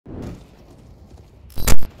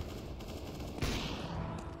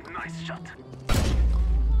Nice shot.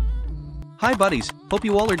 Hi buddies, hope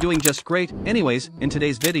you all are doing just great. Anyways, in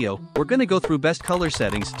today's video, we're gonna go through best color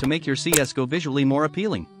settings to make your CSGO visually more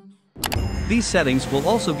appealing. These settings will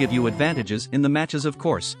also give you advantages in the matches, of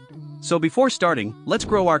course. So before starting, let's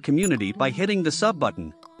grow our community by hitting the sub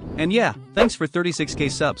button. And yeah, thanks for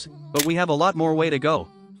 36k subs, but we have a lot more way to go.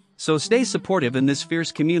 So stay supportive in this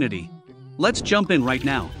fierce community. Let's jump in right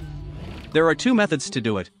now. There are two methods to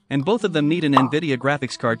do it, and both of them need an nvidia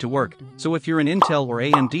graphics card to work, so if you're an Intel or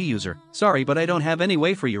AMD user, sorry but I don't have any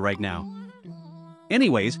way for you right now.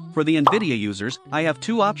 Anyways, for the nvidia users, I have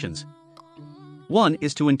two options. One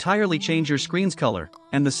is to entirely change your screen's color,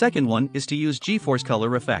 and the second one is to use GeForce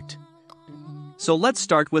color effect. So let's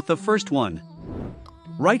start with the first one.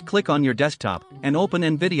 Right-click on your desktop and open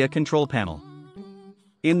NVIDIA Control Panel.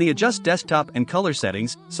 In the Adjust Desktop and Color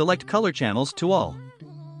settings, select Color Channels to All.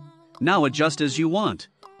 Now adjust as you want.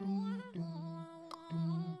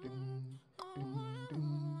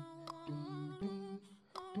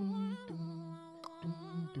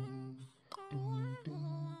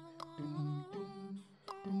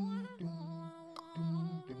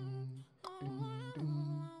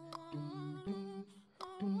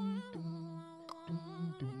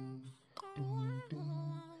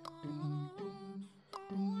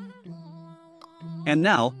 And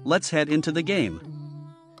now, let's head into the game.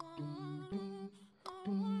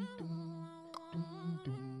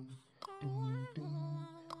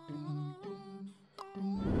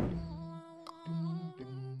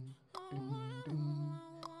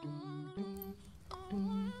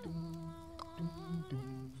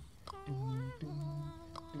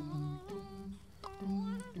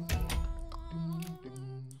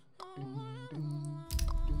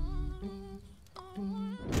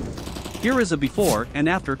 Here is a before and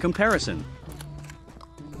after comparison.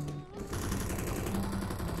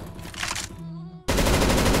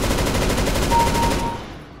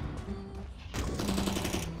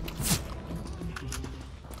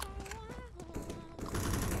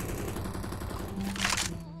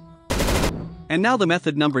 And now the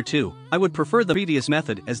method number 2. I would prefer the previous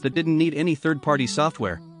method as that didn't need any third-party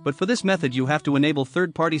software, but for this method you have to enable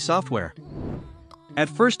third-party software. At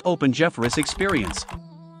first open GeForce Experience.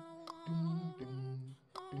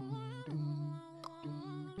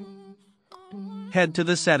 Head to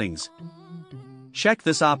the settings. Check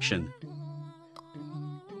this option.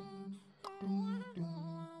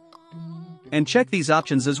 And check these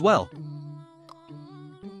options as well.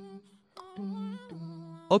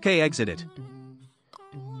 Okay, exit it.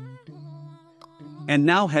 And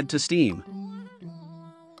now head to Steam.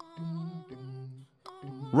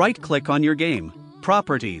 Right-click on your game,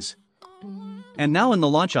 Properties. And now in the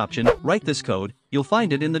launch option, write this code, you'll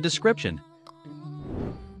find it in the description.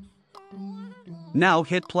 Now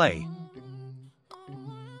hit play.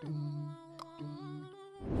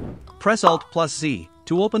 Press Alt plus Z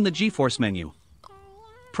to open the GeForce menu.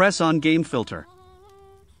 Press on Game Filter.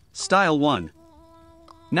 Style 1.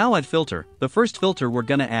 Now add filter. The first filter we're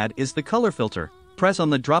gonna add is the color filter. Press on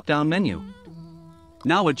the drop-down menu.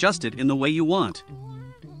 Now adjust it in the way you want.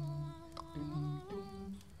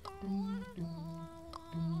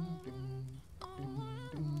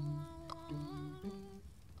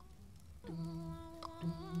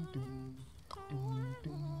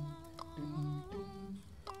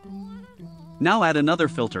 Now add another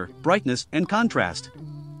filter, brightness and contrast.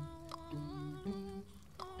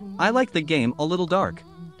 I like the game a little dark.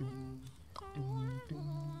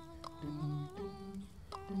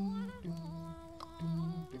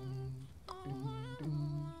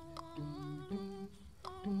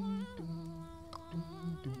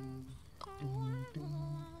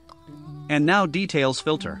 And now details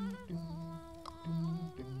filter.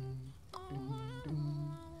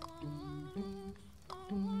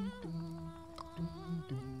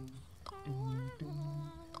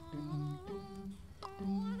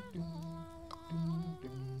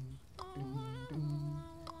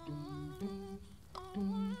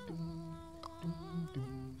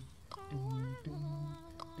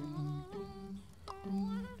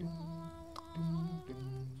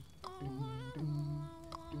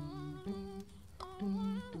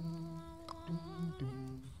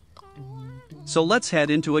 So let's head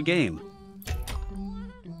into a game.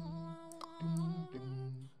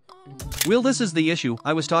 Well, this is the issue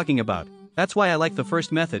I was talking about. That's why I like the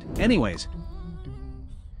first method, anyways.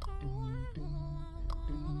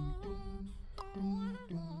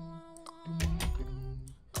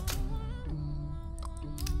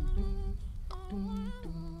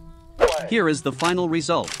 Here is the final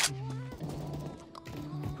result.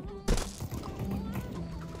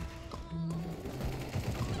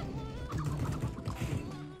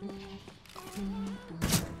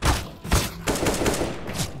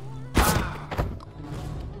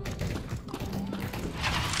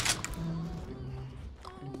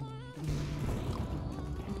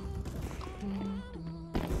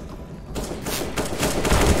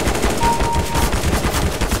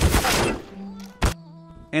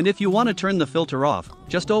 And if you want to turn the filter off,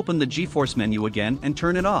 just open the GeForce menu again and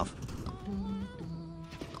turn it off.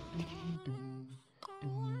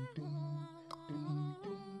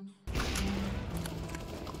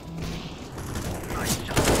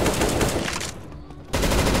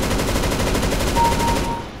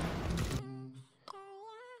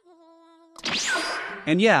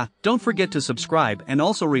 And yeah, don't forget to subscribe and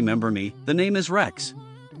also remember me, the name is Rex.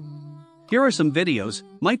 Here are some videos,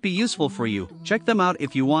 might be useful for you, check them out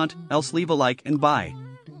if you want, else leave a like and bye.